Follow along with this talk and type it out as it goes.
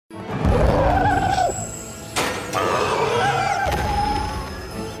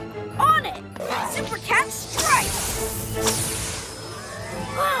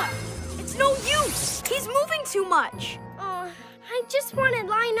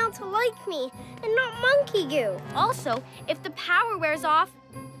to like me and not monkey goo. Also, if the power wears off,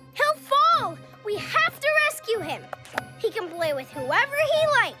 he'll fall. We have to rescue him. He can play with whoever he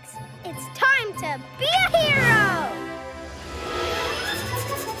likes. It's time to be a hero!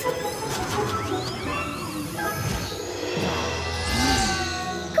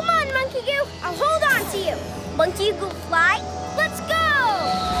 Come on, Monkey Goo. I'll hold on to you. Monkey Goo fly. Let's go!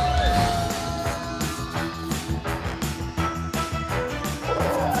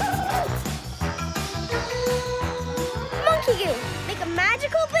 Monkey Goo, make a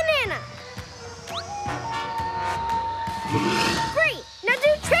magical banana. Great! Now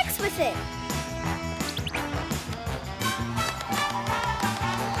do tricks with it.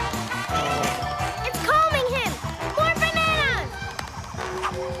 It's calming him. More bananas.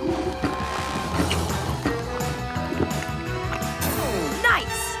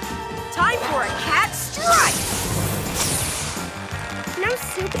 Nice! Time for a cat strike! Now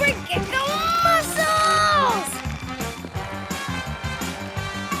super Gekko muscles!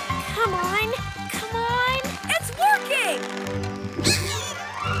 come on, come on. It's working!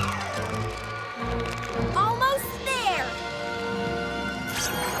 Almost there.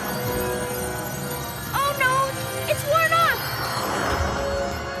 Oh no, it's worn off!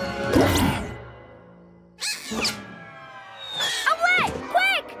 Owlette,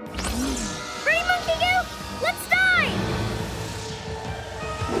 quick! Ready, Monkey Goo? Let's dive!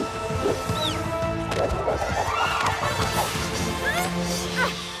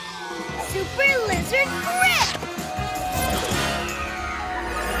 Super Lizard Grip!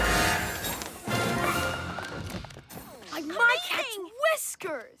 Like my cat's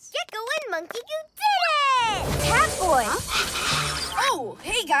whiskers! Gekko and Monkey Goo did it! Catboy! Oh,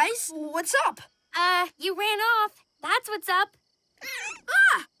 hey guys, what's up? You ran off. That's what's up.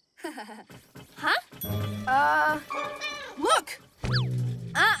 Ah! Huh? Look!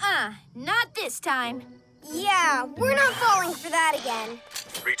 Not this time. Yeah, we're not falling for that again.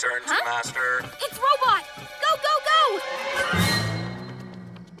 Return to master. It's Robot! Go, go, go!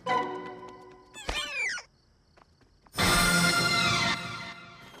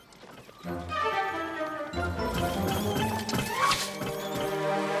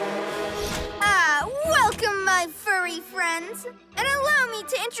 Welcome, my furry friends. And allow me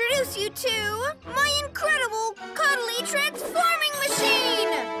to introduce you to my incredible cuddly transforming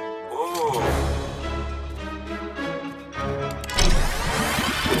machine! Ooh.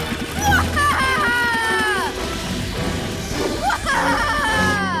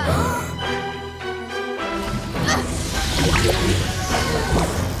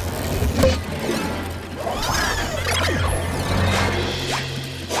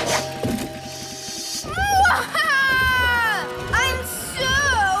 I'm so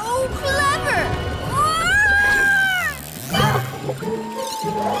clever!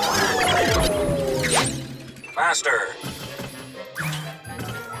 Master.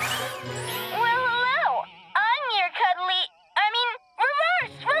 Well, hello. I'm your cuddly...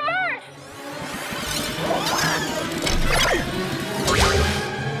 reverse!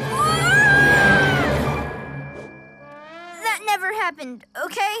 That never happened,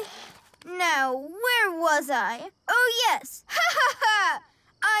 okay? Now, where was I? Oh, yes. Ha ha ha!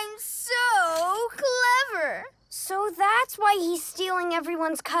 I'm so clever. So that's why he's stealing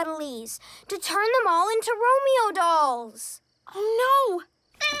everyone's cuddlies, to turn them all into Romeo dolls. Oh, no!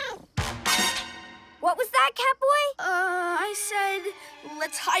 What was that, Catboy? I said,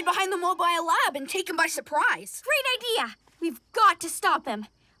 let's hide behind the mobile lab and take him by surprise. Great idea! We've got to stop him.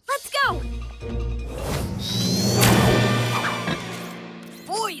 Let's go!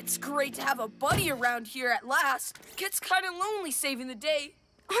 Boy, it's great to have a buddy around here at last. Gets kind of lonely saving the day.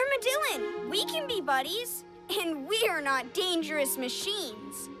 Armadillon, we can be buddies, and we're not dangerous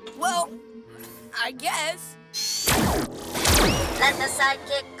machines. Well, I guess. Let the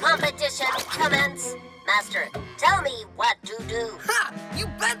sidekick competition commence. Master, tell me what to do. Ha! You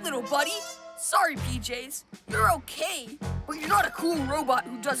bet, little buddy. Sorry, PJs. You're okay, but you're not a cool robot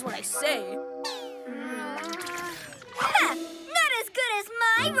who does what I say. Ha! Not as good as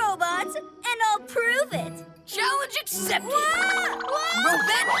my robots, and I'll prove it. Challenge accepted. Whoa! Whoa!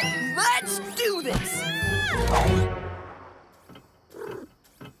 Robot, let's do this.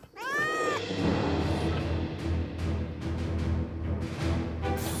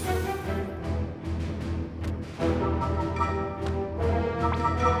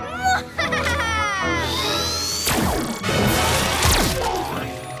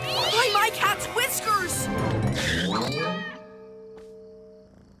 Why my cat's whiskers?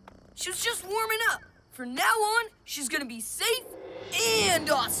 She was just warming up. From now on, she's gonna be safe and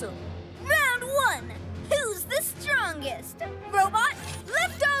awesome. Round one. Who's the strongest? Robot,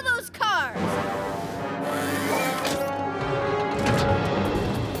 lift all those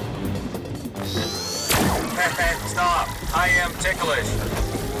ticklish.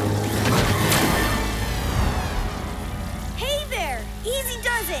 Hey there! Easy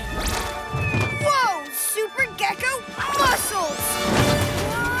does it! Whoa! Super Gekko muscles!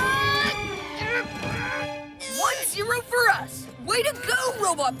 1-0 for us. Way to go,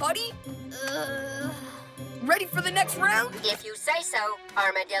 robot buddy. Ready for the next round? If you say so,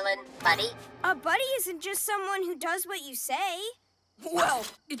 Armadillon, buddy. A buddy isn't just someone who does what you say. Well,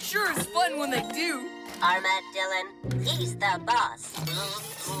 it sure is fun when they do. Armadillon, he's the boss.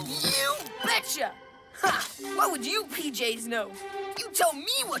 You betcha! Ha! What would you PJs know? You tell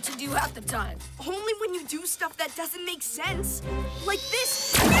me what to do half the time. Only when you do stuff that doesn't make sense. Like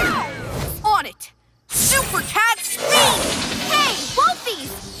this. On it! Super Cat Speed! Hey,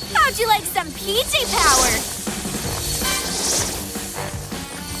 Wolfies! How'd you like some PJ power?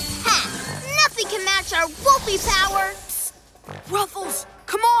 Ha! Nothing can match our Wolfie power! Ruffles,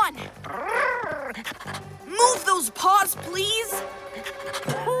 come on! Move those paws, please!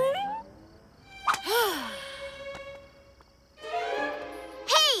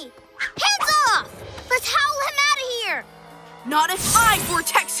 Hey! Hands off! Let's howl him out of here! Not if I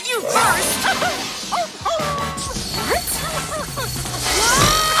vortex you first!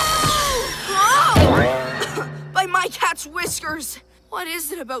 Whoa! By my cat's whiskers! What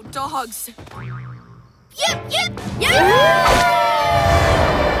is it about dogs? Yip, yip, yip!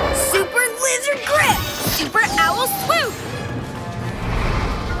 Super Lizard Grip! Super Owl Swoop!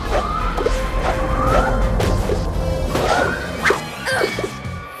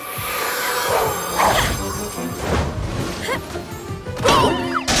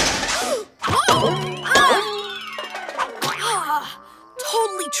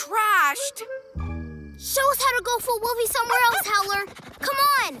 Totally trashed! Show us how to go full Wolfie somewhere else, Howler! Come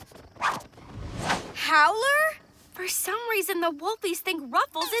on! Howler? For some reason, the Wolfies think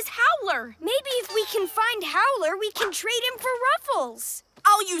Ruffles is Howler. Maybe if we can find Howler, we can trade him for Ruffles.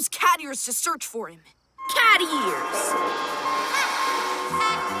 I'll use cat ears to search for him. Cat ears!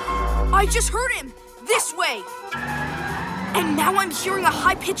 I just heard him! This way! And now I'm hearing a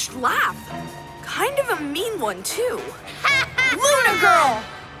high-pitched laugh. Kind of a mean one, too. Luna Girl!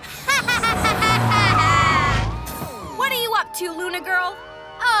 What are you up to, Luna Girl?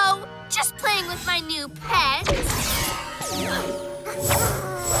 Oh, just playing with my new pet.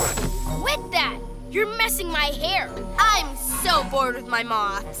 With that, you're messing my hair. I'm so bored with my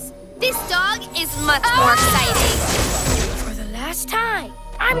moths. This dog is much more exciting. For the last time,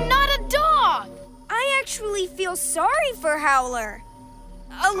 I'm not a dog. I actually feel sorry for Howler.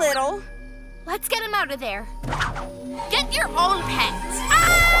 A little. Let's get him out of there. Get your own pet.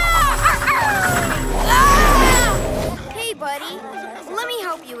 Hey, buddy. Let me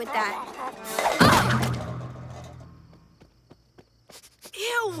help you with that.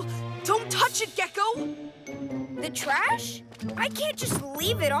 Ew! Don't touch it, Gekko! The trash? I can't just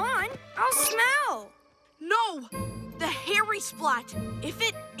leave it on. I'll smell. No! The hairy splat. If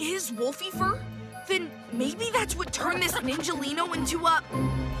it is Wolfie fur, then maybe that's what turned this Ninjalino into a...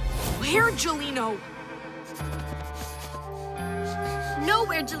 Where-Jalino? No,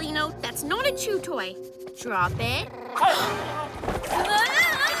 Where-Jalino, that's not a chew toy. Drop it.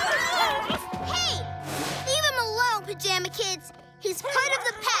 Hey! Leave him alone, Pajama Kids. He's part of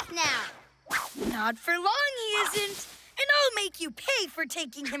the pack now. Not for long he isn't. And I'll make you pay for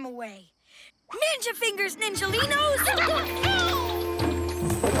taking him away. Ninja Fingers, Ninjalinos!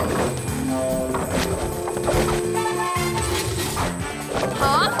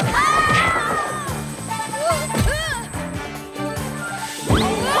 Huh?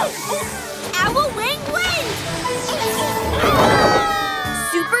 Owl Wing Wing!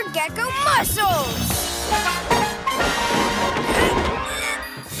 Super Gekko Muscles!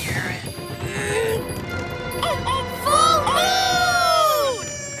 Full moon!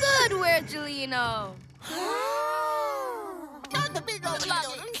 Good, Where-Jalino.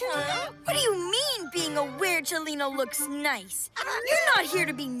 What do you mean being a Where-Jalino looks nice? You're not here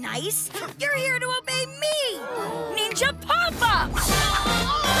to be nice. You're here to obey me! Ninja Pop-Up!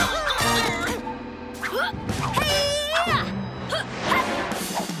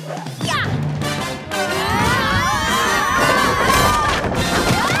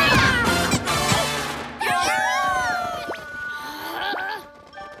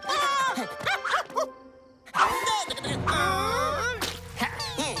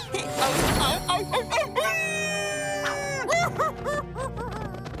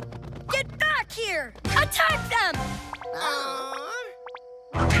 Get back here! Attack them!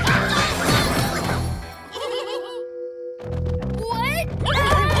 What?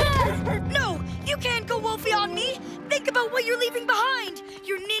 No! You can't go Wolfie on me! Think about what you're leaving behind!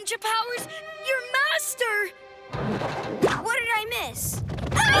 Your ninja powers, your master! What did I miss?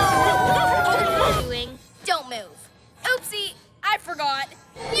 What are you doing? Don't move. Oopsie, I forgot.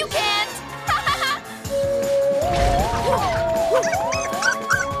 You can't.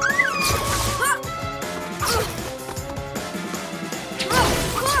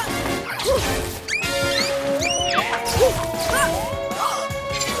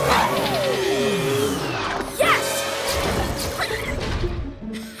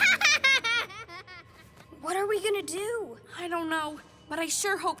 What are we gonna do? I don't know, but I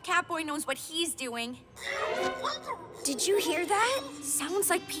sure hope Catboy knows what he's doing. Did you hear that? Sounds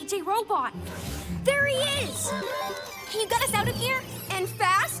like PJ Robot. There he is! Can you get us out of here? And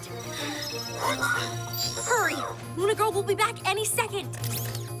fast? Hurry! Luna Girl will be back any second.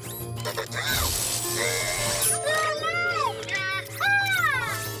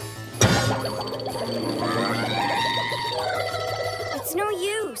 It's no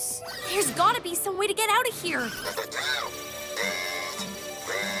use. There's gotta be some way to get out of here.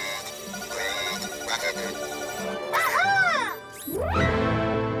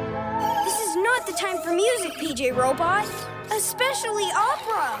 This is not the time for music, PJ Robot. Especially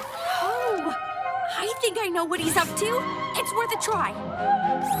opera. Oh, I think I know what he's up to. It's worth a try.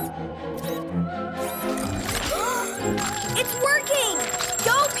 It's working!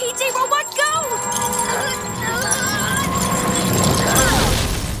 Go, PJ Robot, go!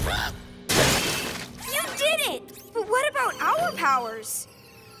 You did it! But what about our powers?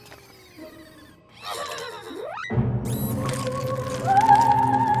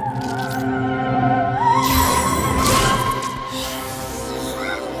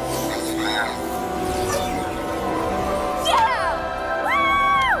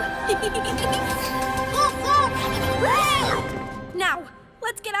 Now,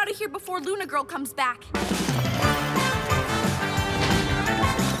 let's get out of here before Luna Girl comes back.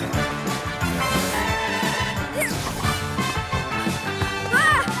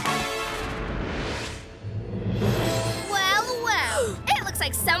 Well, it looks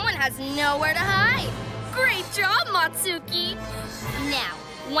like someone has nowhere to hide. Great job, Matsuki. Now,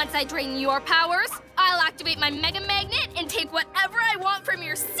 once I drain your powers, I'll activate my Mega Magnet and take whatever I want from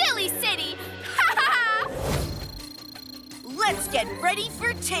your silly city. Ha ha ha! Let's get ready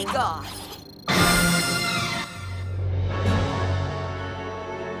for takeoff.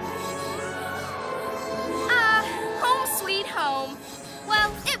 Home sweet home.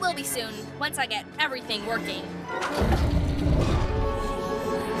 Well, it will be soon, once I get everything working.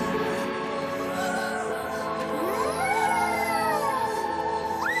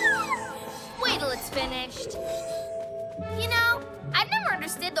 Wait till it's finished. You know, I've never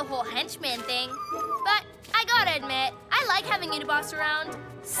understood the whole henchman thing, but I gotta admit, I like having Uniboss around.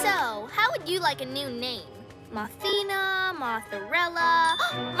 So, how would you like a new name? Mothina, Mozzarella,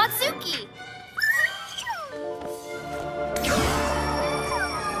 Matsuki.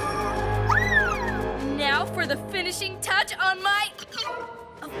 Now for the finishing touch on my...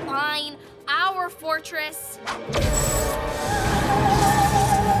 fine, our fortress.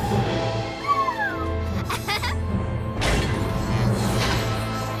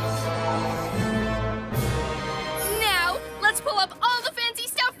 Now, let's pull up all the fancy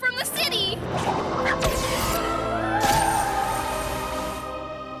stuff from the city.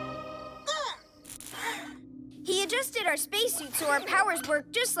 He adjusted our spacesuit so our powers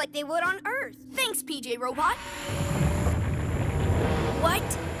work just like they would on Earth. Thanks, PJ Robot. What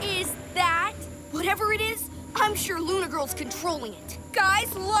is that? Whatever it is, I'm sure Luna Girl's controlling it.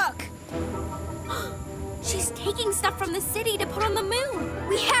 Guys, look! She's taking stuff from the city to put on the moon.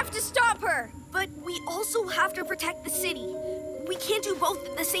 We have to stop her! But we also have to protect the city. We can't do both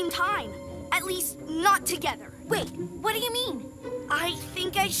at the same time. At least, not together. Wait, what do you mean? I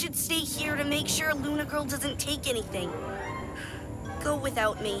think I should stay here to make sure Luna Girl doesn't take anything. Go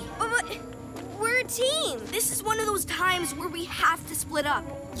without me. But we're a team. This is one of those times where we have to split up.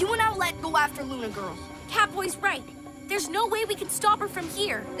 You and Owlette go after Luna Girl. Catboy's right. There's no way we can stop her from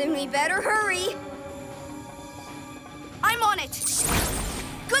here. Then we better hurry. I'm on it.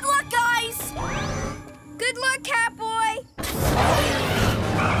 Good luck, guys! Good luck, Catboy!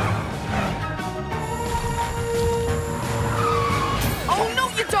 Oh, no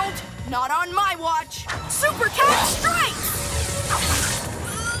you don't! Not on my watch! Super Cat strikes!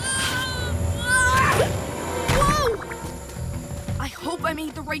 Whoa! I hope I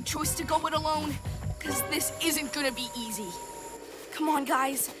made the right choice to go it alone, because this isn't gonna be easy. Come on,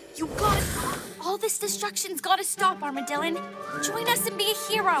 guys. You got... All this destruction's gotta stop, Armadillon. Join us and be a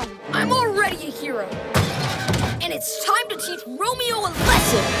hero. I'm already a hero. And it's time to teach Romeo a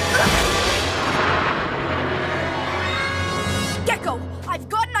lesson. Gekko, I've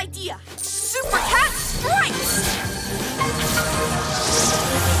got an idea. Super Cat strikes!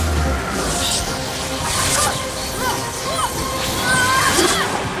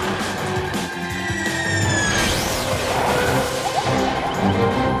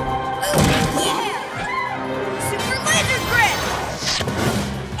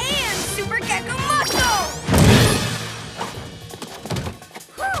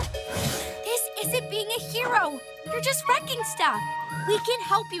 is it being a hero? You're just wrecking stuff. We can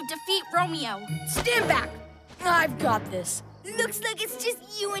help you defeat Romeo. Stand back. I've got this. Looks like it's just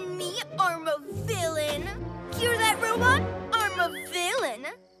you and me, Arma-villain. Hear that, robot? Arma-villain.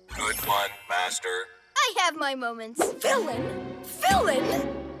 Good one, Master. I have my moments. Villain? Villain?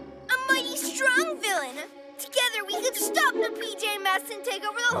 A mighty strong villain. Together we could stop the PJ Masks and take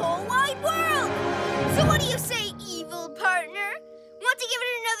over the whole wide world. So what do you say, evil partner? Want to give it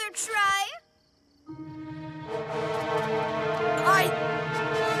another try?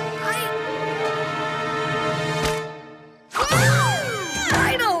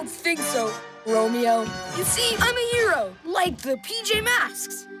 I don't think so, Romeo. You see, I'm a hero, like the PJ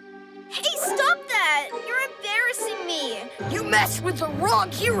Masks. Hey, stop that! You're embarrassing me. You messed with the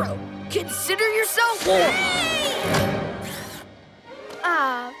wrong hero. Consider yourself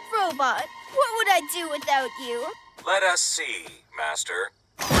Robot, what would I do without you? Let us see, Master.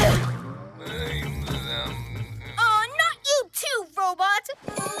 Oh, not you too, Robot!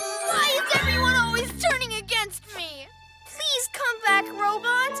 Why is everyone always turning against me? Please come back,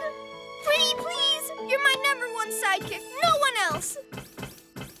 Robot. Pretty please, you're my #1 sidekick, no one else.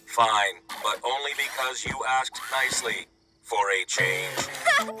 Fine, but only because you asked nicely. For a change.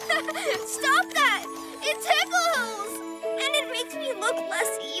 Stop that! It tickles! And it makes me look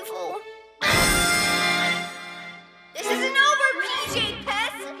less evil. This isn't over, PJ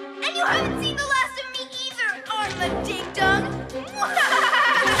Pets! And you haven't seen the last of me either, Arma Ding Dong!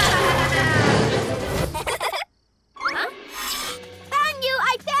 Huh? Found you!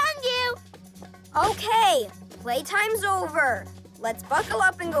 I found you! Okay, playtime's over. Let's buckle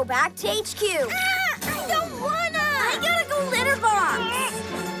up and go back to HQ. I don't wanna! I gotta go litter box!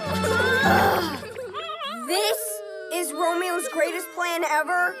 This is Romeo's greatest plan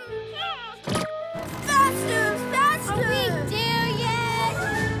ever? Faster! Faster! Are we there yet?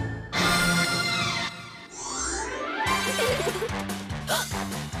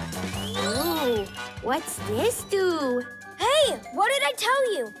 Ooh, what's this do? Hey, what did I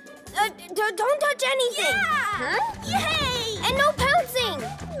tell you? Don't touch anything. Yeah! Huh? Yay! And no pouncing!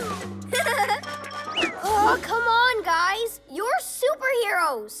 Oh, come on, guys. You're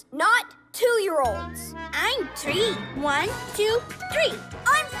superheroes, not 2-year-olds. I'm 3. 1, 2, 3.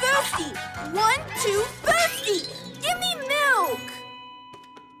 I'm thirsty. 1, 2, thirsty. Give me milk.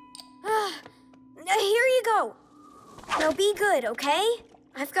 Here you go. Now be good, okay?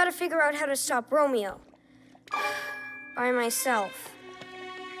 I've got to figure out how to stop Romeo. By myself.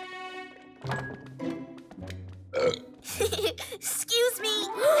 Excuse me.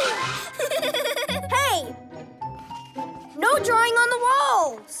 Hey! No drawing on the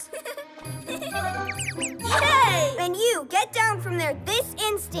walls! Yay! And you, get down from there this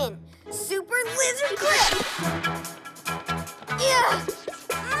instant. Super lizard grip! Yeah!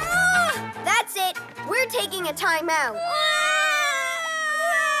 That's it. We're taking a timeout.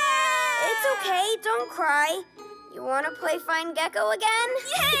 It's okay, don't cry. You want to play Find Gekko again?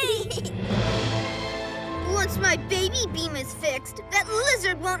 Yay! Once my baby beam is fixed, that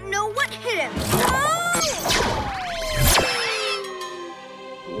lizard won't know what hit him.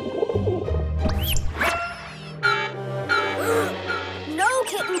 No,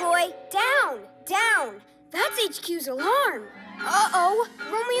 Kitten Boy. Down, down. That's HQ's alarm. Uh-oh,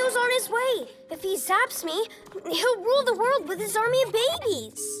 Romeo's on his way. If he zaps me, he'll rule the world with his army of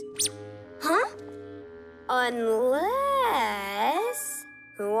babies. Huh? Unless...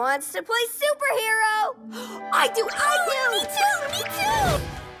 Who wants to play superhero? I do! Me too!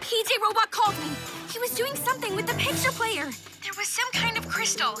 PJ Robot called me. He was doing something with the picture player. There was some kind of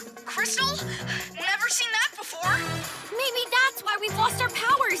crystal. Crystal? Never seen that before. Maybe that's why we've lost our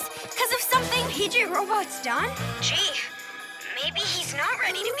powers. Because of something. PJ Robot's done? Gee, maybe he's not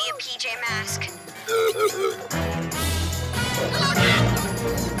ready to be a PJ Mask.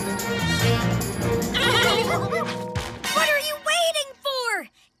 What are you waiting for?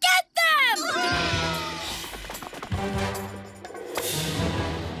 Get them!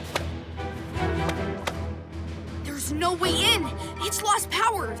 There's no way in. It's lost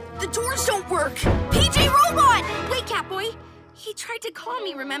power. The doors don't work. PJ Robot! Wait, Catboy. He tried to call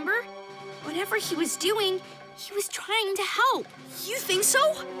me, remember? Whatever he was doing, he was trying to help. You think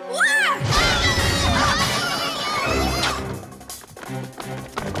so?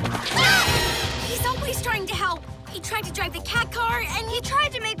 He's always trying to help. He tried to drive the cat car, and He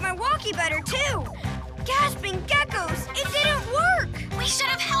tried to make my walkie better, too. Gasping geckos, it didn't work. We should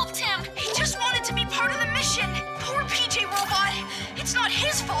have helped him. He just wanted to be part of the mission. Poor PJ Robot. It's not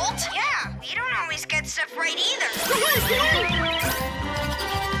his fault. Yeah, you don't always get stuff right either.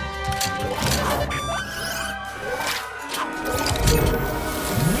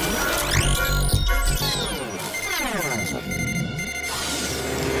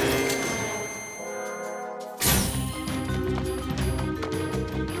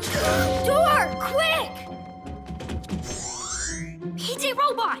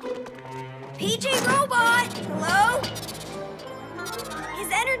 PJ Robot! Hello?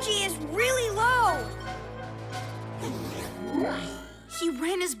 His energy is really low. He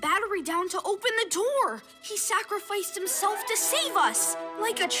ran his battery down to open the door. He sacrificed himself to save us,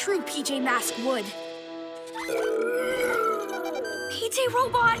 like a true PJ Mask would. PJ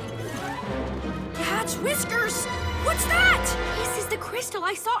Robot! Cat's whiskers! What's that? This is the crystal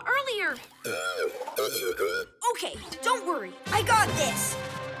I saw earlier. Okay, don't worry. I got this.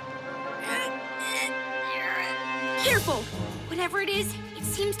 Careful! Whatever it is, it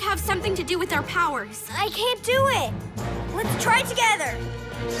seems to have something to do with our powers. I can't do it. Let's try together.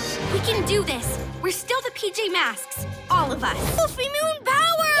 We can do this. We're still the PJ Masks. All of us. Wolfie Moon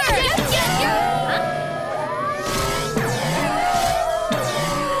power!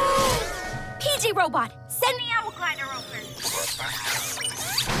 PJ Robot, send the owl glider over.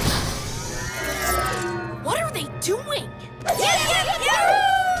 What are they doing?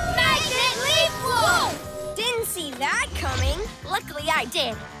 Magnet leap wolf! Didn't see that coming. Luckily I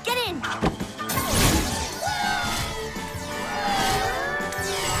did. Get in.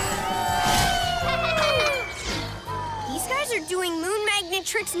 These guys are doing moon magnet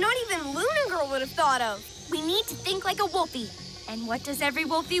tricks not even Luna Girl would have thought of. We need to think like a wolfie. And what does every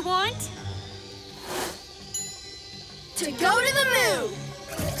wolfie want? To go to the moon!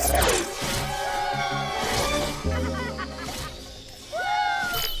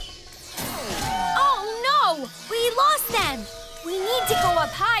 Oh no! We lost them! We need to go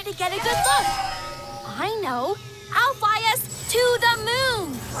up high to get a good look. I know. I'll fly us to the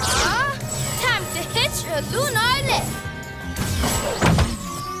moon. Time to hitch a lunar lift.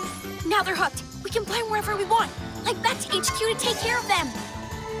 Now they're hooked. We can fly wherever we want. Like back to HQ to take care of them.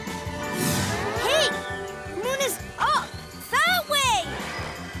 Hey! The moon is up! That way!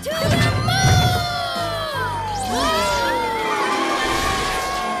 To the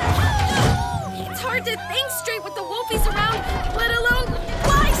It's hard to think straight with the wolfies around, let alone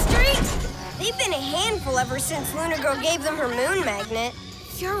fly straight. They've been a handful ever since Luna Girl gave them her moon magnet.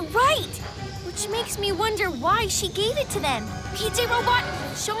 You're right. Which makes me wonder why she gave it to them. PJ Robot,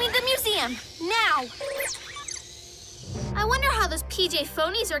 show me the museum, now. I wonder how those PJ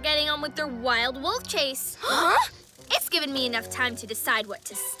phonies are getting on with their wild wolf chase. Huh? It's given me enough time to decide what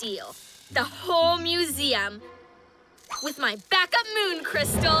to steal. The whole museum. With my backup moon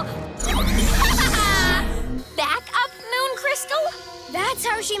crystal. Backup moon crystal? That's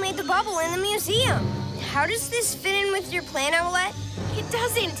how she made the bubble in the museum. How does this fit in with your plan, Owlette? It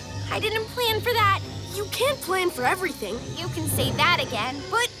doesn't. I didn't plan for that. You can't plan for everything. You can say that again.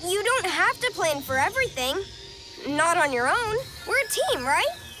 But you don't have to plan for everything. Not on your own. We're a team, right?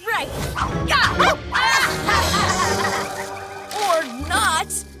 Right. Or not.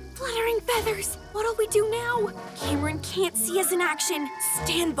 Fluttering feathers. What'll we do now? Cameron can't see us in action.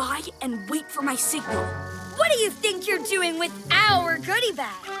 Stand by and wait for my signal. What do you think you're doing with our goodie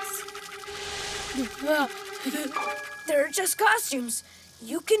bags? They're just costumes.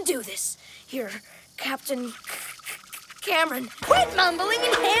 You can do this. Here, Captain Cameron. Quit mumbling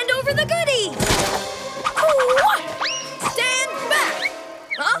and hand over the goodies! Stand back!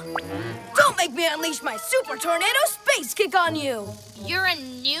 Huh? Don't make me unleash my super tornado space kick on you! You're a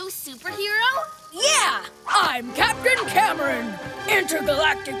new superhero? Yeah! I'm Captain Cameron,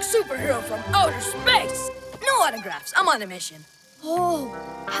 intergalactic superhero from outer space. No autographs. I'm on a mission. Oh,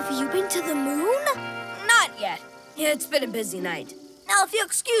 have you been to the moon? Not yet. It's been a busy night. Now, if you'll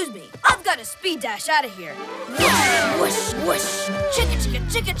excuse me, I've got to speed dash out of here. Whoosh, whoosh. Chicka, chicka,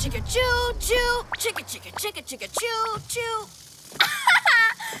 chicka, chicka, choo, choo. Chicka, chicka, chicka, chicka, choo, choo.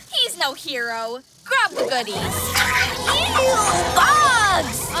 He's no hero. Grab the goodies. Ew,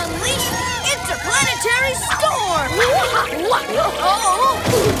 bugs! Unleash interplanetary storm!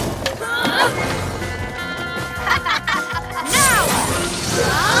 Now!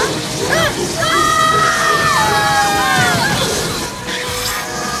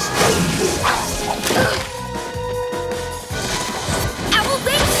 Owl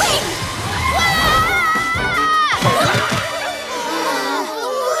wing wing!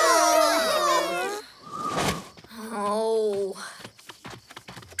 Oh.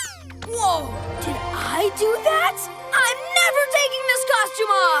 Whoa, did I do that? I'm never taking this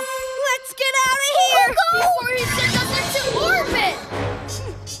costume off! Let's get out of here! Before he sends us into orbit!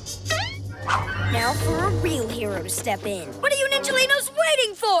 Now for a real hero to step in. What are you Ninjalinos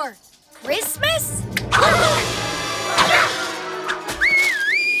waiting for? Christmas?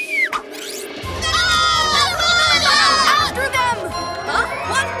 After them! Huh?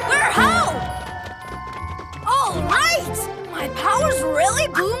 What? Where? How? All right! My powers really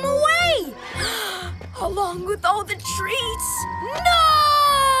blew 'em away! Along with all the treats.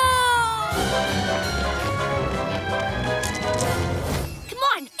 No!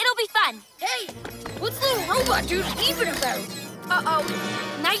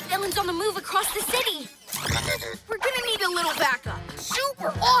 Uh-oh. Night villain's on the move across the city. We're gonna need a little backup.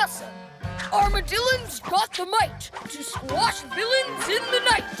 Super awesome! Armadillon's got the might to squash villains in the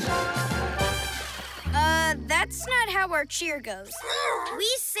night. That's not how our cheer goes. We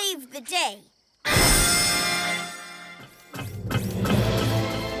save the day.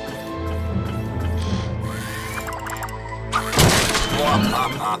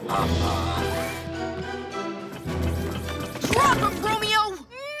 Drop him, Romeo!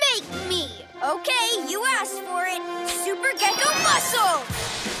 Make me! Okay, you asked for it. Super Gekko muscle!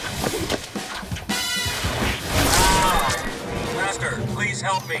 Master, please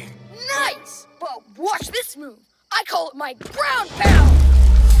help me. Nice! But watch this move. I call it my ground pound.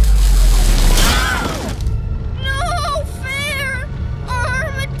 No fair!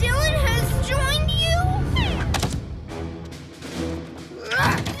 Armadillon has joined you?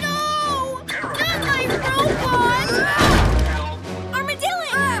 No! Not my robot!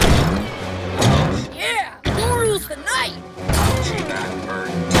 Armadillon! Yeah, who rules the night? That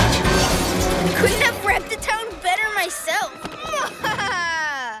hurt. Couldn't have repped the town better myself.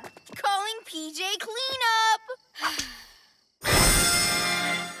 Calling PJ cleanup.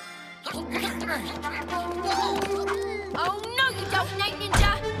 Oh, no, you don't, Night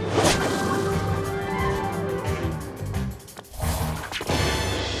Ninja!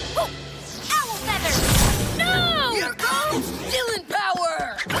 Oh, owl feather! No! Here comes villain power!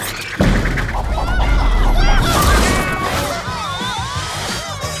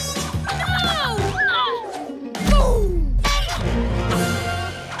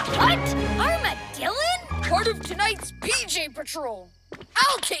 What? Armadillon? Part of tonight's PJ Patrol.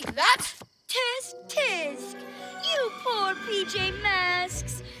 I'll take that. Tisk, tisk. You poor PJ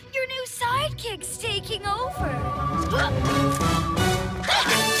Masks. Your new sidekick's taking over.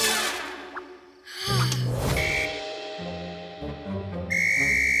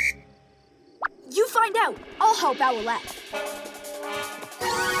 You find out. I'll help Owlette.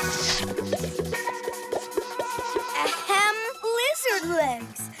 Ahem, lizard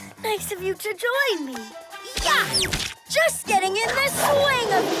legs. Nice of you to join me. Yeah! Just getting in the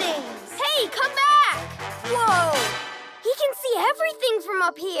swing of things. Hey, come back! Whoa! He can see everything from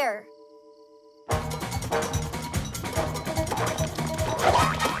up here.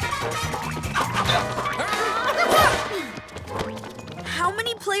 How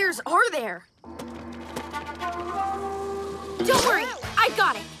many players are there? Don't worry, I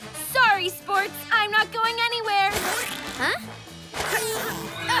got it. Sorry, Sports, I'm not going anywhere. Huh?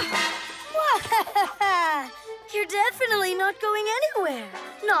 You're definitely not going anywhere.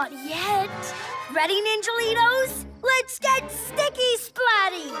 Not yet. Ready, Ninjalitos? Let's get sticky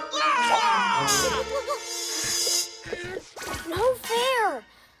splatty. No fair.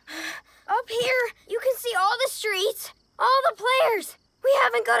 Up here, you can see all the streets, all the players. We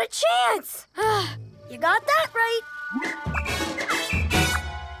haven't got a chance. You got that right.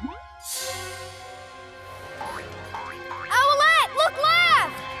 Owlette, look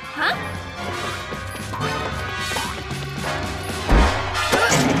left! Huh?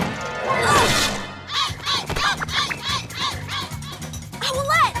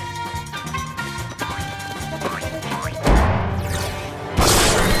 Owlette!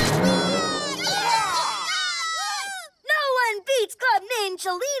 No one beats Club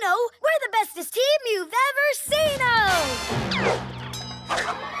Ninjalino. We're the bestest team you've ever seen-o.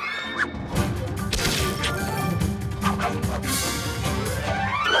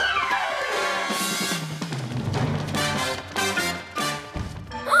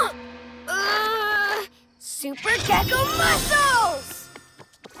 Super Gekko muscles!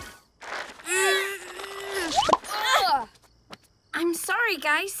 I'm sorry,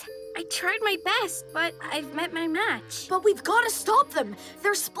 guys. I tried my best, but I've met my match. But we've got to stop them.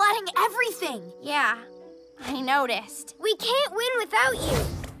 They're splatting everything. Yeah, I noticed. We can't win without you.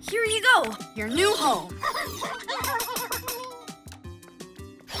 Here you go, your new home.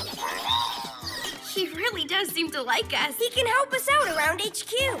 He really does seem to like us. He can help us out around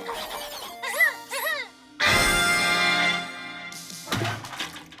HQ.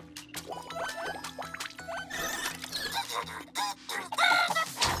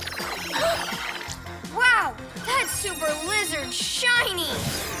 Wow, that super lizard's shiny.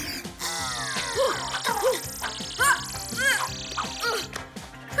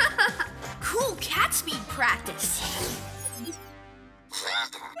 Cool cat speed practice.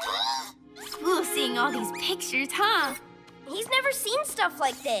 Cool seeing all these pictures, huh? He's never seen stuff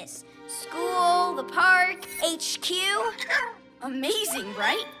like this. School, the park, HQ. Amazing,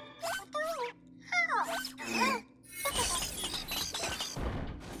 right?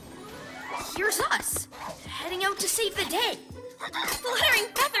 Here's us, heading out to save the day. Fluttering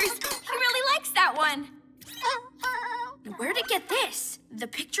feathers! He really likes that one. Where'd it get this? The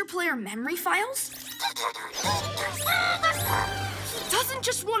picture player memory files? He doesn't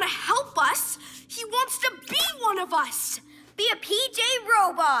just want to help us. He wants to be one of us. Be a PJ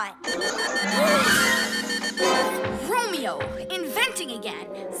robot. Romeo, inventing again.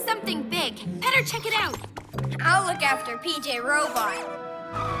 Something big. Better check it out. I'll look after PJ Robot.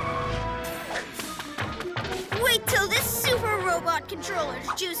 Wait till this super robot controller's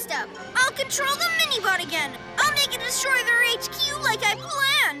juiced up. I'll control the Minibot again. I'll make it destroy their HQ like I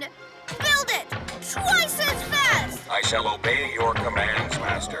planned. Build it twice as fast. I shall obey your commands,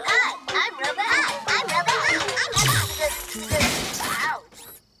 Master. Hi, I'm Robot. Hi, I'm Robot.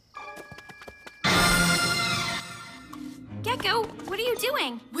 Gekko, what are you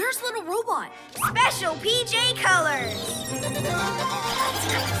doing? Where's little robot? Special PJ colors.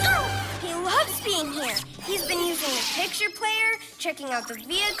 He loves being here. He's been using the picture player, checking out the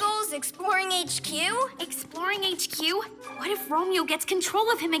vehicles, exploring HQ. Exploring HQ? What if Romeo gets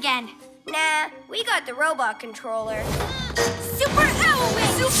control of him again? Nah, we got the robot controller. Super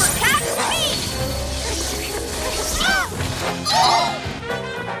Owlette! Super Cat Speed!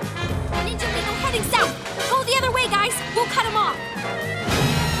 Ninja Beetle heading south! Go the other way, guys! We'll cut him off!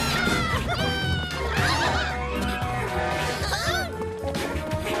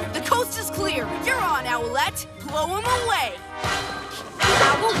 The coast is clear! You're on, Owlette! Blow him away!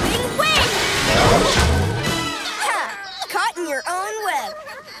 Owl wing wing! Ha! Caught in your own web.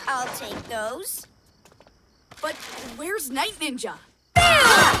 I'll take those. But where's Night Ninja?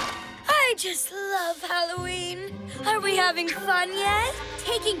 I just love Halloween. Are we having fun yet?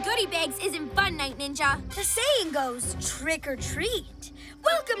 Taking goodie bags isn't fun, Night Ninja. The saying goes, trick or treat.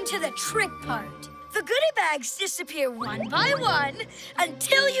 Welcome to the trick part. The goodie bags disappear one by one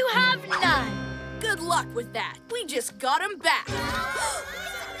until you have none. Good luck with that. We just got him back.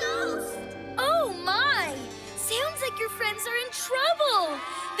 Oh my! Sounds like your friends are in trouble.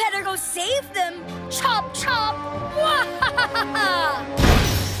 Better go save them. Chop, chop. Wahahaha!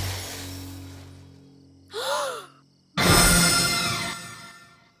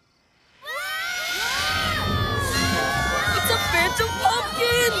 It's a phantom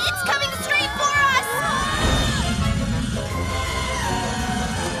pumpkin! It's coming straight for us!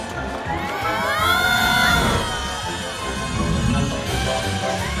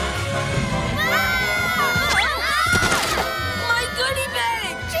 My goodie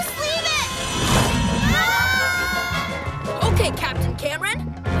bag! Just leave it! Okay, Captain Cameron.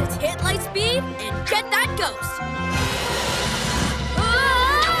 Let's hit light speed and get that ghost.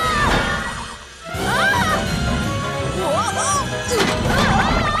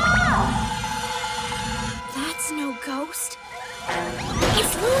 That's no ghost.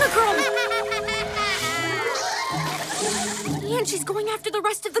 It's Luna Girl! And she's going after the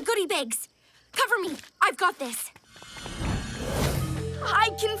rest of the goodie bags. Cover me. I've got this. I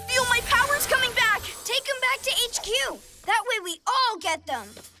can feel my powers coming back. Take them back to HQ. That way we all get them.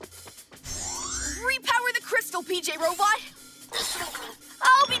 Repower the crystal, PJ Robot.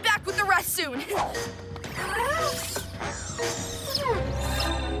 I'll be back with the rest soon.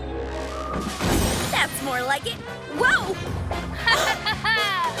 That's more like it. Whoa!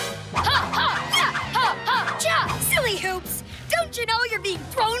 Silly hoops! Don't you know you're being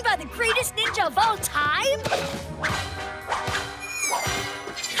thrown by the greatest ninja of all time?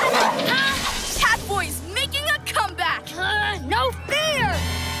 Catboy's making a comeback! No fear!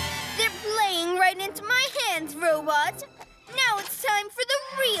 They're playing right into my hands, robot. Now it's time for the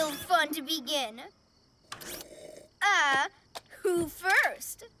real fun to begin. Who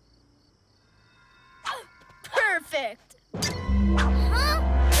first? Perfect. Huh?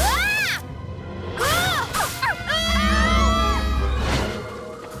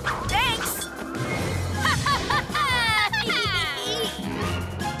 Thanks!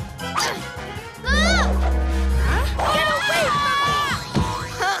 Get away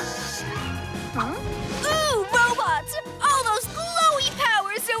from me! Ooh, robots! All those glowy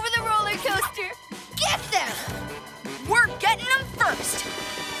powers over the roller coaster! Get them! We're getting them first!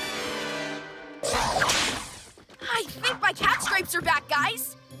 I think my cat stripes are back,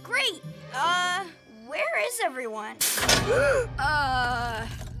 guys. Great. Where is everyone?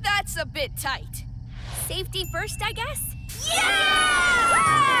 That's a bit tight. Safety first, I guess?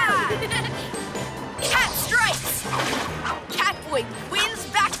 Yeah! Cat strikes! Catboy wins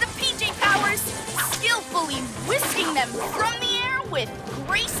back the PJ powers, skillfully whisking them from the air with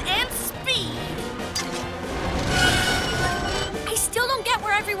grace and speed. I still don't get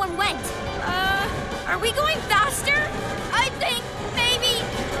where everyone went. Are we going faster? I think maybe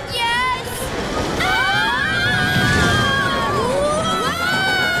yes.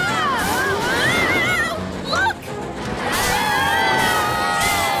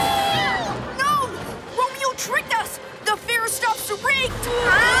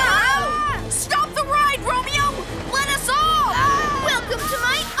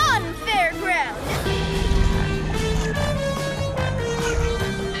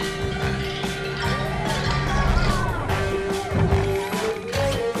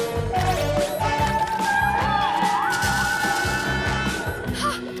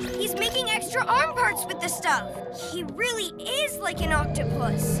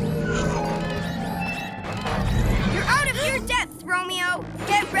 octopus. You're out of your depth, Romeo.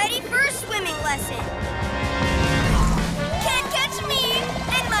 Get ready for a swimming lesson. Can't catch me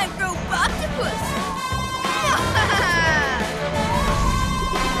and my rope octopus.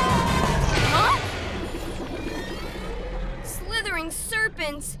 Huh? Slithering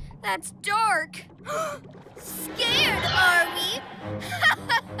serpents. That's dark. Scared, are we?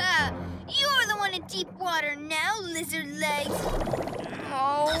 You're the one in deep water now, lizard legs.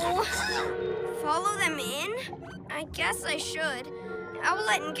 Oh. Follow them in? I guess I should.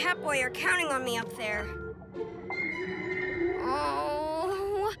 Owlette and Catboy are counting on me up there.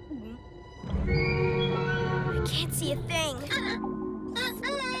 Oh. I can't see a thing.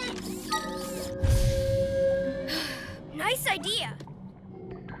 Nice idea.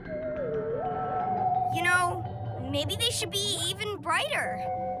 You know, maybe they should be even brighter.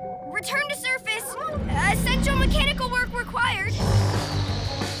 Return to surface. Essential mechanical work required.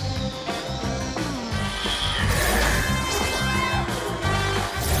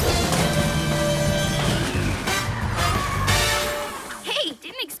 Hey,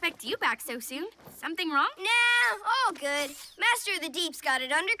 didn't expect you back so soon. Something wrong? Nah, all good. Master of the Deep's got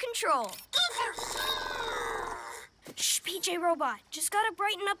it under control. Shh, PJ Robot. Just gotta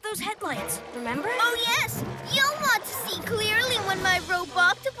brighten up those headlights, remember? Oh, yes. You'll want to see clearly when my rope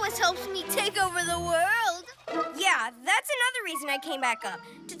octopus helps me take over the world. Yeah, that's another reason I came back up.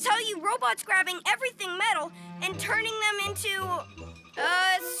 To tell you robots grabbing everything metal and turning them into,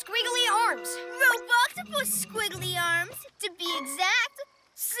 squiggly arms. Rope octopus squiggly arms, to be exact.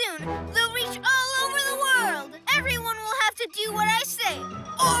 Soon, they'll reach all over the world. Everyone will have to do what I say,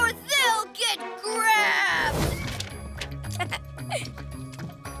 or they'll get grabbed.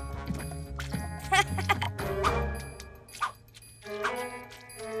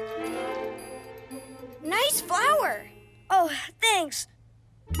 Nice flower. Oh, thanks.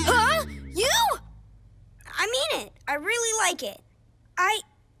 Huh? You? I mean it. I really like it.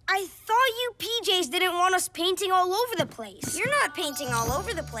 I thought you PJs didn't want us painting all over the place. You're not painting all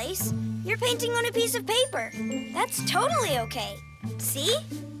over the place. You're painting on a piece of paper. That's totally okay. See?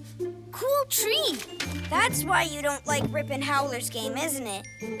 Cool tree. That's why you don't like Rip and Howler's game, isn't it?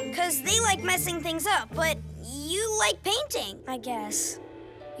 'Cause they like messing things up, but you like painting, I guess.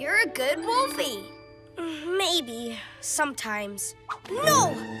 You're a good Wolfie. Maybe, sometimes.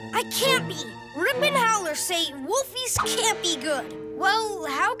 No, I can't be. Rip and Howler say Wolfies can't be good. Well,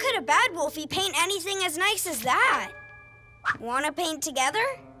 how could a bad Wolfie paint anything as nice as that? Wanna paint together?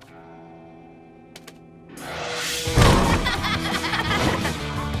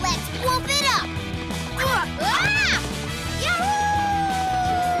 Let's whoop it up. Ah! Yahoo!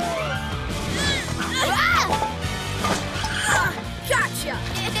 Gotcha!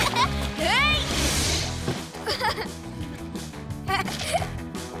 Hey!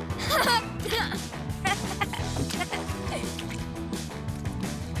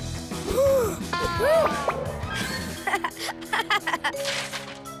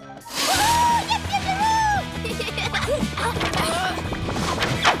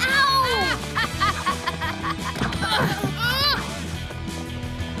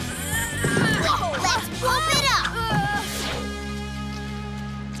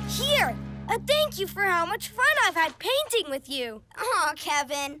 Here, a thank you for how much fun I've had painting with you. Aw,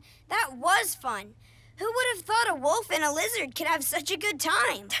 Kevin, that was fun. Who would have thought a wolf and a lizard could have such a good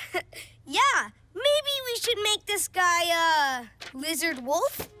time? Yeah, maybe we should make this guy, lizard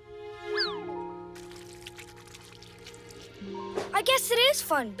wolf? I guess it is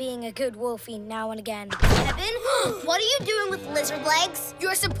fun being a good wolfie now and again. Kevin, what are you doing with lizard legs?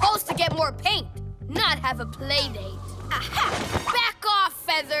 You're supposed to get more paint, not have a play date. Aha! Back off,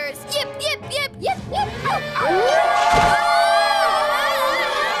 feathers! Yip, yip, yip, yip, yip!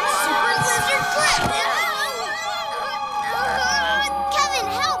 Super lizard flip! Kevin,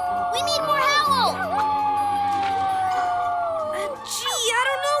 help! We need more howl! Gee, I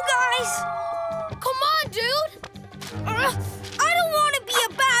don't know, guys. Come on, dude! I don't want to be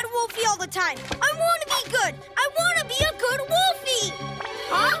a bad wolfie all the time. I want to be good. I want to be a good wolfie.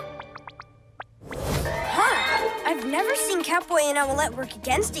 Huh? Huh. I've never seen Catboy and Owlette work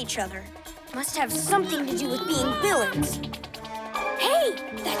against each other. Must have something to do with being villains. Hey,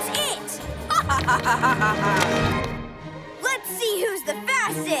 that's it. Let's see who's the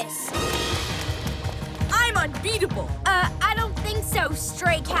fastest. I'm unbeatable. I don't think so,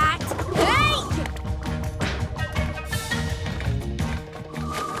 stray cat. Hey!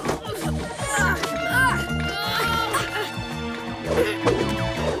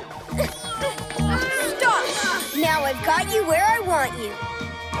 Stop! Now I've got you where I want you.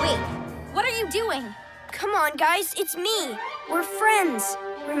 Wait, what are you doing? Come on, guys, it's me. We're friends,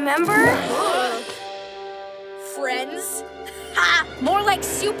 remember? Friends? Ha! More like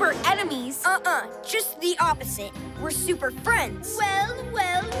super enemies. Just the opposite. We're super friends. Well,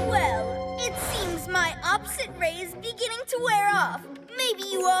 well, well. It seems my opposite ray is beginning to wear off. Maybe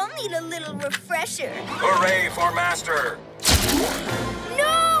you all need a little refresher. Hooray for Master!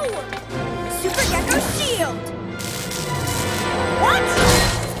 No! Super Gekko shield! What?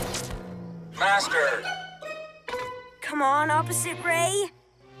 Master! Come on, opposite ray.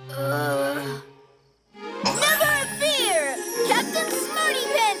 Never fear! Captain Smarty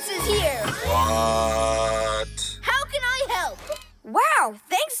Pants is here! What? How can I help? Wow,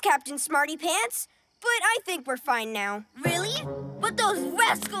 thanks, Captain Smarty Pants. But I think we're fine now. Really? But those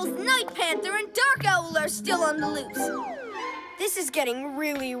rascals Night Panther and Dark Owl are still on the loose. This is getting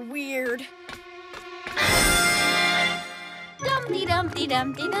really weird.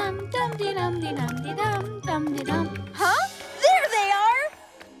 Dum-dee-dum-dee-dum-dee-dum, Huh? There they are!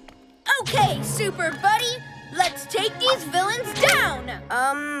 Okay, Super Buddy, let's take these villains down!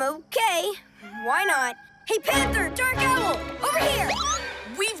 Okay. Why not? Hey, Panther, Dark Owl, over here!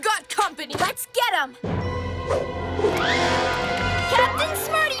 We've got company. Let's get him! Captain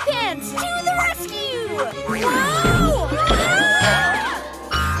Smarty Pants, to the rescue! Whoa!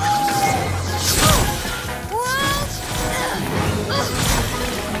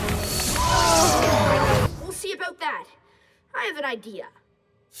 We'll see about that. I have an idea.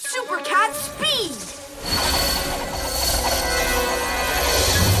 Super Cat Speed!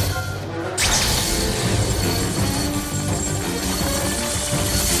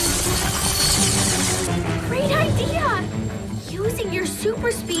 Great idea! Using your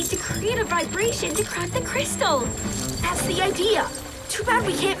super speed to create a vibration to crack the crystal. That's the idea. Too bad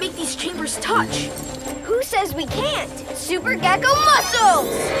we can't make these chambers touch. Who says we can't? Super Gekko muscles!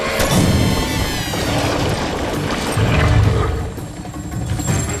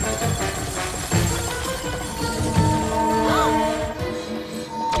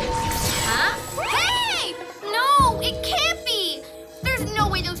 Huh? Hey! No, it can't be! There's no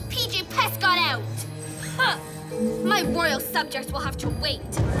way those PJ pests got out! Huh. My royal subjects will have to wait.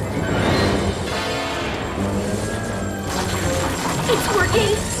 It's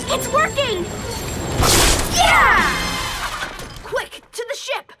working! It's working! Yeah! Quick, to the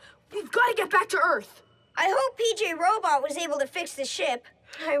ship! We've got to get back to Earth. I hope PJ Robot was able to fix the ship.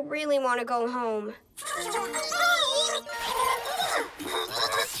 I really want to go home.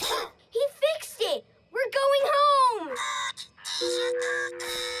 He fixed it! We're going home!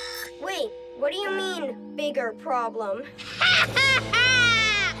 Wait, what do you mean, bigger problem?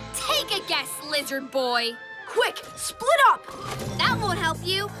 Take a guess, lizard boy. Quick, split up! That won't help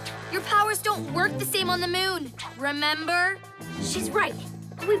you. Your powers don't work the same on the moon, remember? She's right.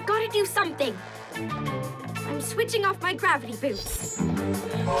 We've got to do something. I'm switching off my gravity boots.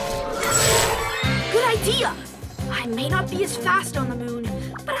 Good idea! I may not be as fast on the moon,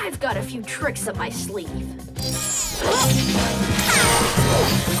 but I've got a few tricks up my sleeve.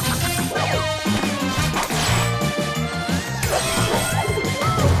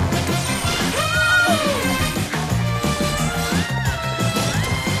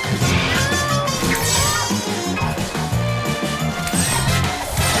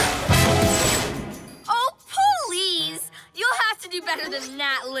 Oh, please! You'll have to do better than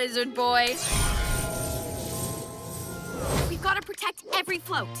that, lizard boy. We've got to protect every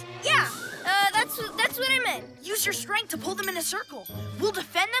float. Yeah, that's what I meant. Use your strength to pull them in a circle. We'll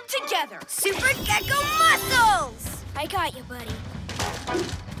defend them together. Super Gekko muscles! I got you, buddy.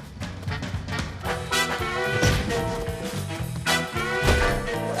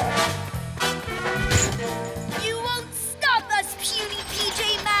 You won't stop us, puny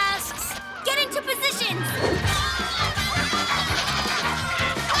PJ Masks! Get into positions!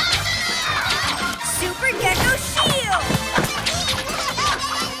 Super Gekko shield!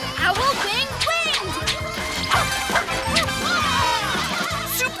 Owl wing winged!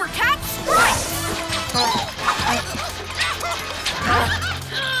 Super Cat Strike!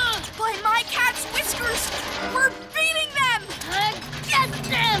 By my cat's whiskers, we're beating them! Get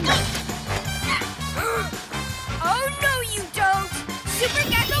them! Oh, no, you don't! Super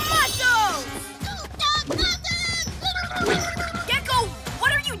Gekko muscles! Gekko,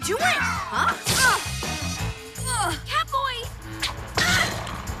 what are you doing? Huh? Catboy!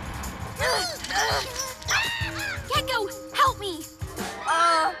 Gekko, help me!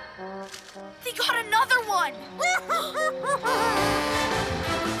 They got another one!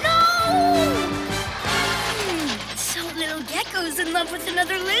 So little Gekko's in love with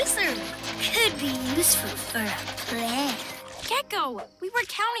another lizard. Could be useful for a plan. Gekko, we were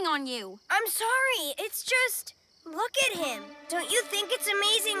counting on you. I'm sorry, it's just... Look at him. Don't you think it's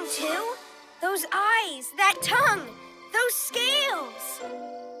amazing, too? Those eyes, that tongue, those scales.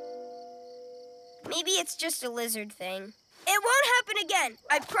 Maybe it's just a lizard thing. It won't happen again.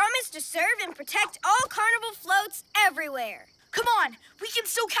 I promise to serve and protect all carnival floats everywhere. Come on, we can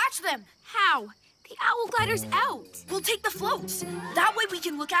still catch them. How? The owl glider's out. We'll take the floats. That way we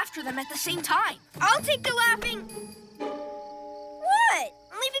can look after them at the same time. I'll take the laughing. What?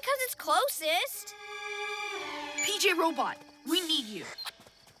 Only because it's closest. PJ Robot, we need you.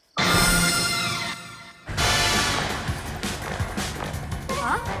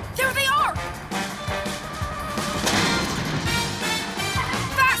 Huh? There they are!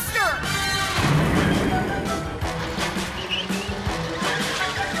 Faster!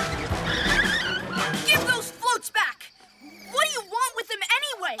 Give those floats back! What do you want with them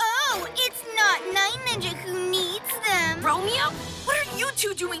anyway? Oh, it's not Night Ninja who needs them. Romeo? What are you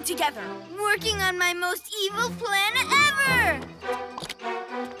two doing together? Working on my most evil plan ever!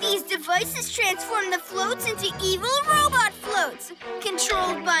 These devices transform the floats into evil robot floats,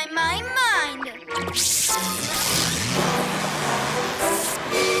 controlled by my mind.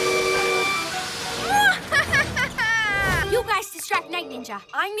 You guys distract Night Ninja.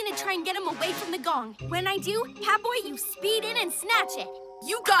 I'm gonna try and get him away from the gong. When I do, Catboy, you speed in and snatch it.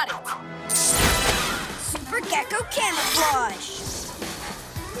 You got it! Super Gekko camouflage.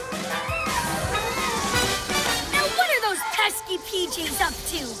 Now what are those pesky PJs up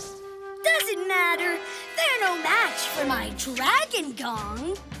to? Doesn't matter. They're no match for my dragon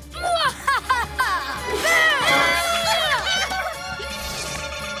gong.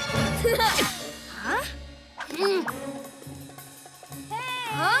 Huh? Hey!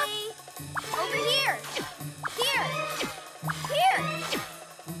 Huh? Over here! Here! Here!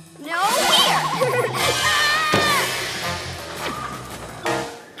 No, here!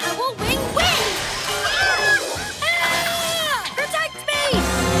 Owl wing wing! Protect me!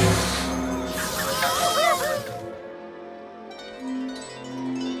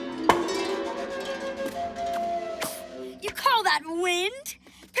 You call that wind?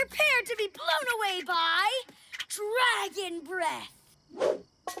 Prepare to be blown away by dragon breath.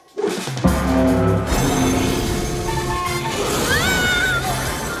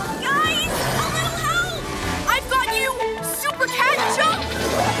 Guys, a little help! I've got you! Super Cat Jump!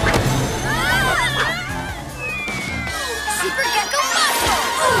 Super Gekko muscle!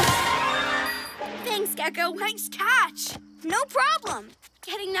 Thanks, Gekko. Nice catch. No problem.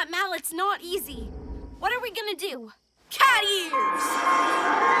 Getting that mallet's not easy. What are we gonna do? Cat ears!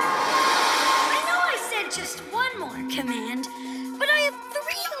 I know I said just one more command, but I have 3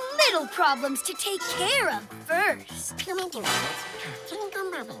 little problems to take care of first.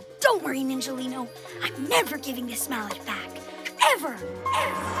 Don't worry, Ninjalino. I'm never giving this mallet back. Ever.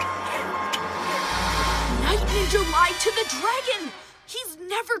 Night Ninja lied to the dragon. He's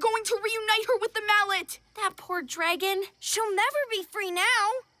never going to reunite her with the mallet. That poor dragon. She'll never be free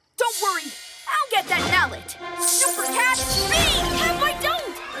now. Don't worry. I'll get that mallet. Super Cat Speed! Catboy,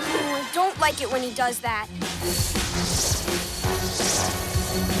 don't! I don't like it when he does that.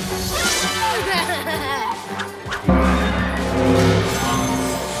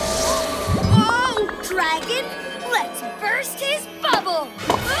 Oh, dragon, let's burst his bubble.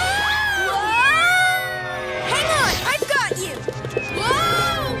 Hang on, I've got you.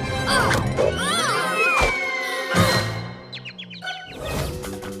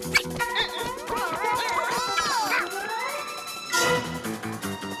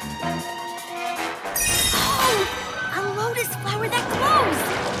 A lotus flower that glows.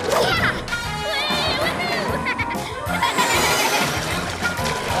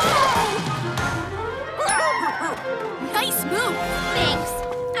 Nice move. Thanks.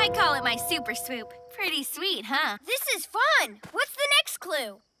 I call it my super swoop. Pretty sweet, huh? This is fun. What's the next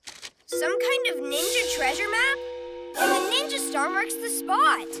clue? Some kind of ninja treasure map? And the ninja star marks the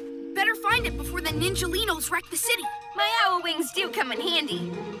spot. Better find it before the Ninjalinos wreck the city. My owl wings do come in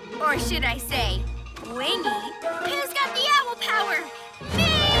handy. Or should I say, wingy. Who's got the owl power? Me!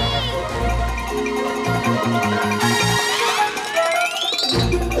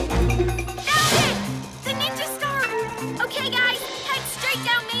 Found it! The ninja star! Okay, guys, head straight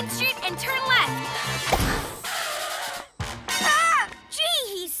down Main Street and turn left. Ah! Gee,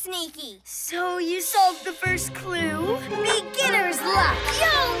 he's sneaky. So you solved the first clue? Beginner's luck.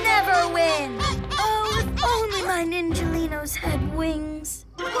 You'll never win. Oh, if only my Ninjalinos had wings.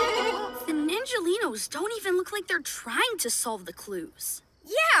 The Ninjalinos don't even look like they're trying to solve the clues.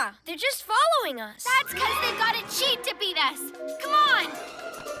 Yeah, they're just following us. That's because they've got to cheat to beat us. Come on!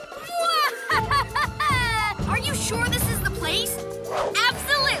 Are you sure this is the place?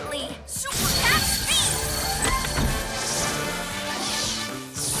 Absolutely! Super Cat Speed!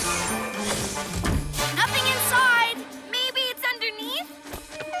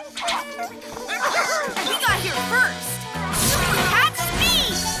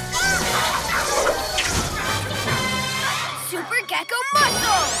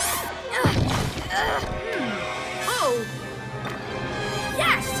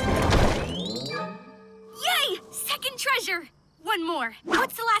 treasure. One more.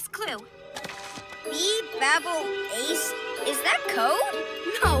 What's the last clue? Beep, babble, ace. Is that code?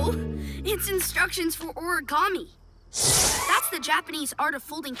 No, it's instructions for origami. That's the Japanese art of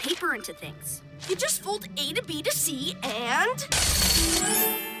folding paper into things. You just fold A to B to C and...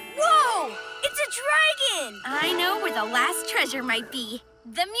 Whoa! It's a dragon! I know where the last treasure might be.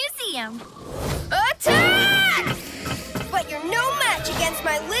 The museum. Attack! But you're no match against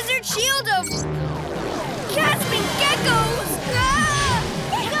my lizard shield of... gasping geckos! Ah!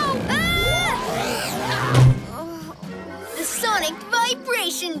 Gekko! Ah! Oh, the sonic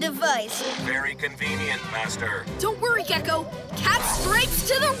vibration device. Very convenient, Master. Don't worry, Gekko. Cat Stripes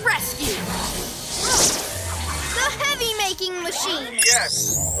to the rescue. The heavy making machine.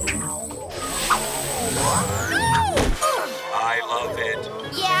 Yes! I love it.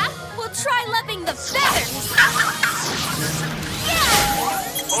 Yeah? We'll try loving the feathers.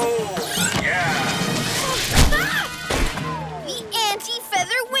 Oh, yeah! The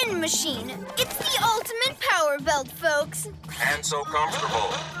anti-feather wind machine. It's the ultimate power belt, folks. And so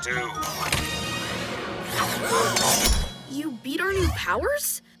comfortable, too. You beat our new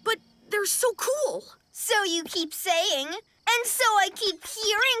powers? But they're so cool. So you keep saying, and so I keep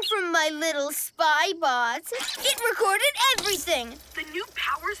hearing from my little spy bot. It recorded everything. The new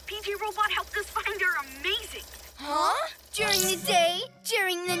powers PJ Robot helped us find are amazing. Huh? During the day,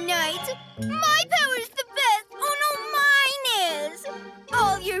 during the night. My power's the best. Oh no, mine is.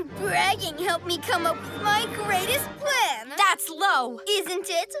 All your bragging helped me come up with my greatest plan. That's low. Isn't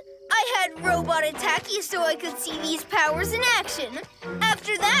it? I had Robot attack you so I could see these powers in action.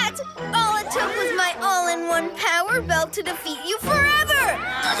 After that, all it took was my all-in-one power belt to defeat you forever!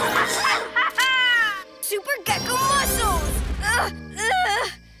 Super Gekko muscles!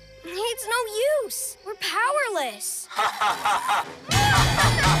 It's no use. We're powerless.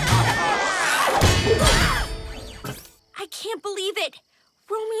 I can't believe it.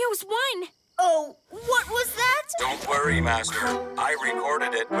 Romeo's won. Oh, what was that? Don't worry, Master. I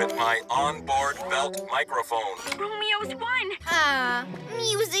recorded it with my onboard belt microphone. Romeo's won. Ah,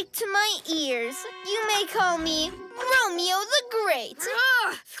 music to my ears. You may call me Romeo the Great.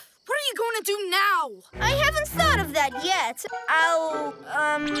 What are you going to do now? I haven't thought of that yet.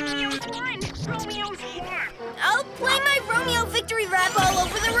 Romeo's won. Romeo's won. I'll play my Romeo victory rap all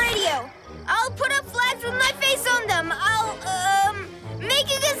over the radio. I'll put up flags with my face on them. I'll, make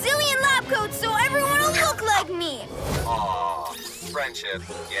a gazillion lab coats so everyone will look like me. Aw, friendship,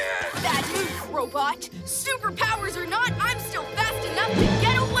 yeah. Bad move, Robot. Superpowers or not, I'm still fast enough to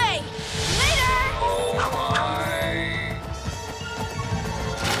get away. Later! Oh my.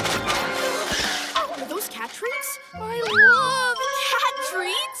 Are those cat treats? I love cat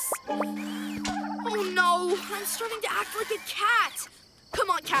treats. Oh no, I'm starting to act like a cat. Come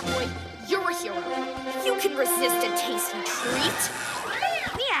on, Catboy. You're a hero. You can resist a tasty treat.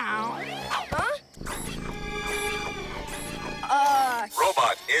 Meow. Huh?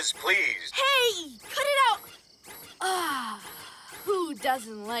 Robot is pleased. Hey, cut it out. Who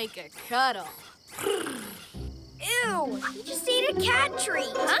doesn't like a cuddle? Ew, you just ate a cat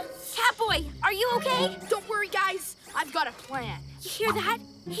treat. Huh? Catboy, are you okay? Don't worry, guys. I've got a plan. You hear that?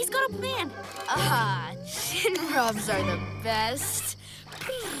 He's got a plan. Chin rubs are the best.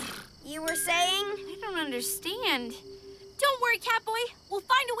 You were saying? I don't understand. Don't worry, Catboy. We'll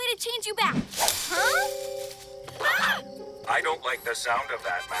find a way to change you back. Huh? Ah! I don't like the sound of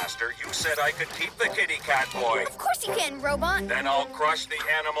that, Master. You said I could keep the kitty Catboy. Of course you can, Robot. Then I'll crush the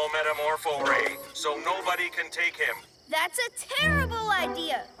animal metamorpho ray, so nobody can take him. That's a terrible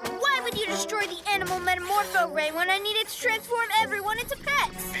idea. Why would you destroy the animal metamorpho ray when I needed to transform everyone into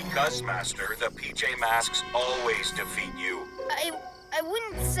pets? Because, Master, the PJ Masks always defeat you. I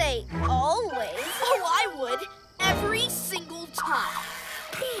wouldn't say always. Oh, I would. Every single time.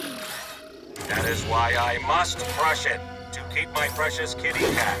 That is why I must crush it, to keep my precious kitty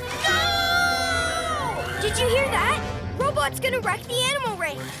cat. No! Did you hear that? Robot's gonna wreck the animal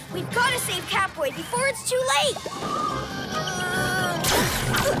ray. We've gotta save Catboy before it's too late.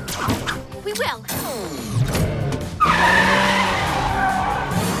 We will.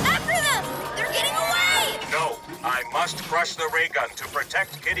 After them! They're getting away! No, I must crush the ray gun to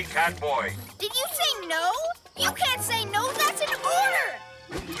protect kitty Catboy. Did you say no? You can't say no, that's an order!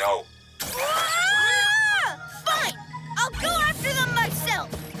 No. Ah! Fine! I'll go after them myself!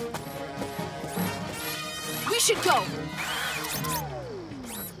 We should go.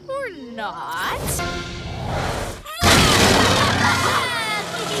 Or not.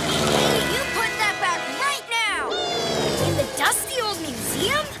 You put that back right now! In the dusty old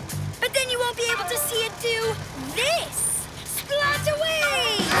museum? But then you won't be able to see it do this. Splat away!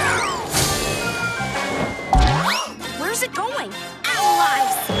 Where's Where's it going? Owl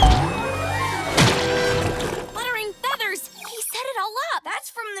eyes! Fluttering feathers! He set it all up! That's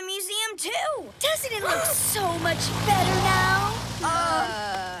from the museum, too. Doesn't it look so much better now?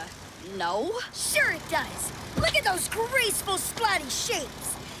 No. Sure it does. Look at those graceful splatty shapes.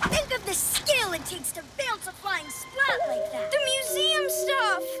 Think of the skill it takes to bounce a flying splat like that. The museum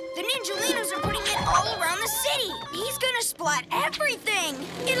stuff. The Ninjalinos are putting it all around the city. He's gonna splat everything.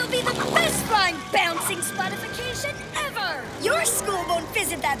 It'll be the best flying bouncing splatification ever. Your school won't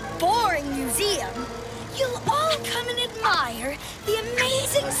visit that boring museum. You'll all come and admire the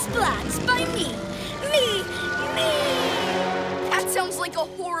amazing splats by me. Me. That sounds like a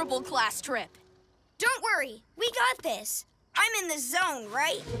horrible class trip. Don't worry, we got this. I'm in the zone,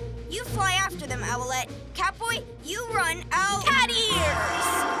 right? You fly after them, Owlette. Catboy, you run out. Cat ears!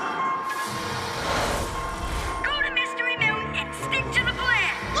 Go to Mystery Mountain and stick to the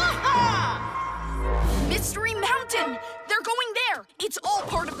plan. Mystery Mountain! They're going there! It's all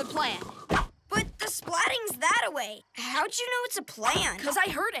part of the plan. But the splatting's that away. How'd you know it's a plan? Because I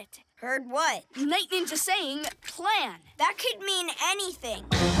heard it. Heard what? Night Ninja saying, plan. That could mean anything.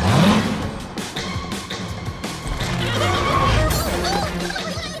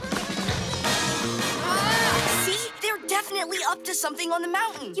 See? They're definitely up to something on the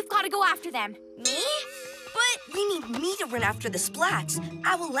mountain. You've got to go after them. Me? But we need me to run after the splats.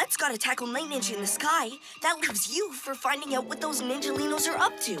 Owlette's got to tackle Night Ninja in the sky. That leaves you for finding out what those Ninjalinos are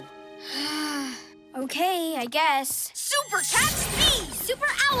up to. Okay, I guess. Super cat speed! Super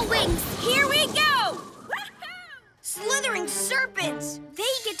owl wings! Here we go! Slithering serpents! They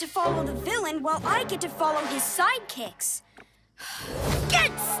get to follow the villain while I get to follow his sidekicks.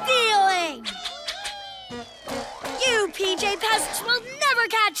 Get stealing! You PJ pests will never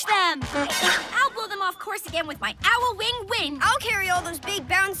catch them! I'll blow them off course again with my owl wing wind. I'll carry all those big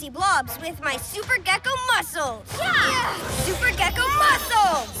bouncy blobs with my Super Gekko muscles. Yeah! Super Gekko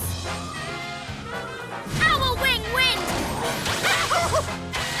muscles! Owl wing wind!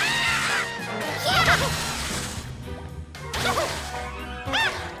 Yeah!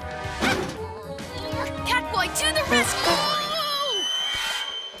 Catboy, to the rescue!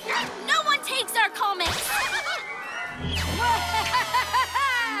 No one takes our comments!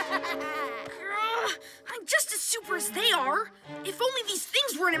 I'm just as super as they are. If only these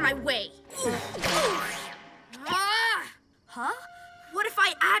things weren't in my way. Huh? What if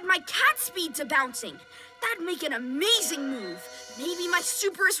I add my cat speed to bouncing? That'd make an amazing move. Maybe my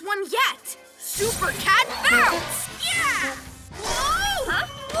superest one yet. Super cat bounce! Yeah! Whoa! Huh?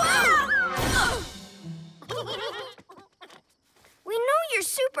 We know you're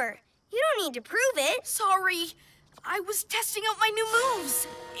super. You don't need to prove it. Sorry. I was testing out my new moves.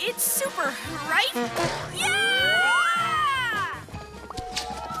 It's super, right? Yeah!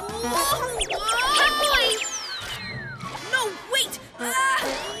 Whoa! Catboy! No, wait! Whoa!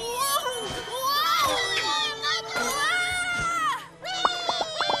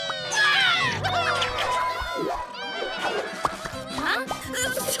 Huh?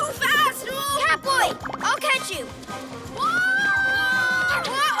 Too fast! Catboy, I'll catch you.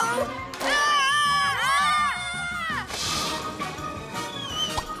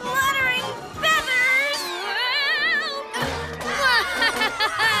 Fluttering feathers!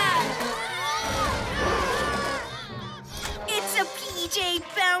 It's a PJ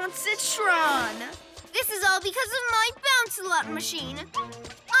Bounce-a-tron. This is all because of my bounce-a-lot machine.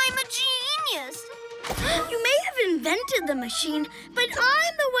 I'm a genius. You may have invented the machine, but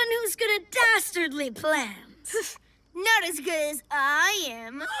I'm the one who's good at dastardly plans. Not as good as I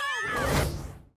am.